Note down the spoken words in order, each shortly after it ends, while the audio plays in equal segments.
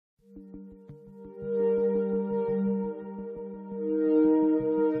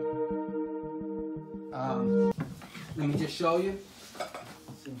show you.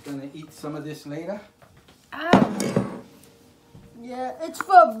 So I'm gonna eat some of this later. Ow. Yeah, it's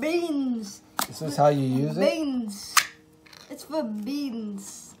for beans. This is how you use it? Beans. It's for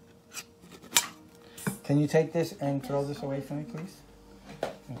beans. Can you take this and throw this away for me, please?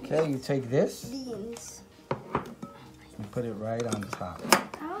 Okay, you take this. Beans. And put it right on the top.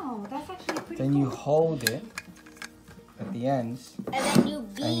 Oh, that's actually pretty Then cool. you hold it at the ends. And then you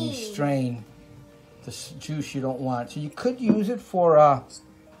beans. And you strain the juice you don't want. So you could use it for,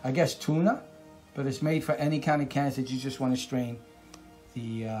 I guess, tuna. But it's made for any kind of cans that you just want to strain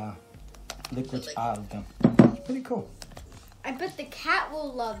the liquids out of them. It's pretty cool. I bet the cat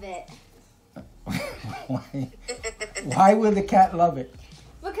will love it. Why will the cat love it?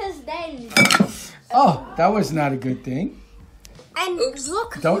 Because then... Oh, that was not a good thing. And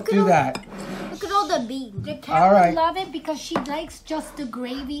look, Don't do that. Look at all the beans. The cat All right. would love it because she likes just the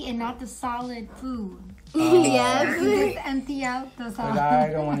gravy and not the solid food. Yes. You just empty out the solid. But I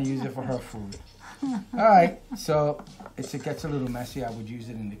don't want to use it for her food. All right, so it gets a little messy. I would use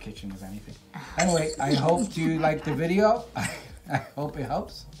it in the kitchen if anything. Anyway, I hope you liked the video. I hope it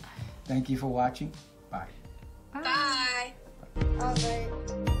helps. Thank you for watching. Bye. Bye.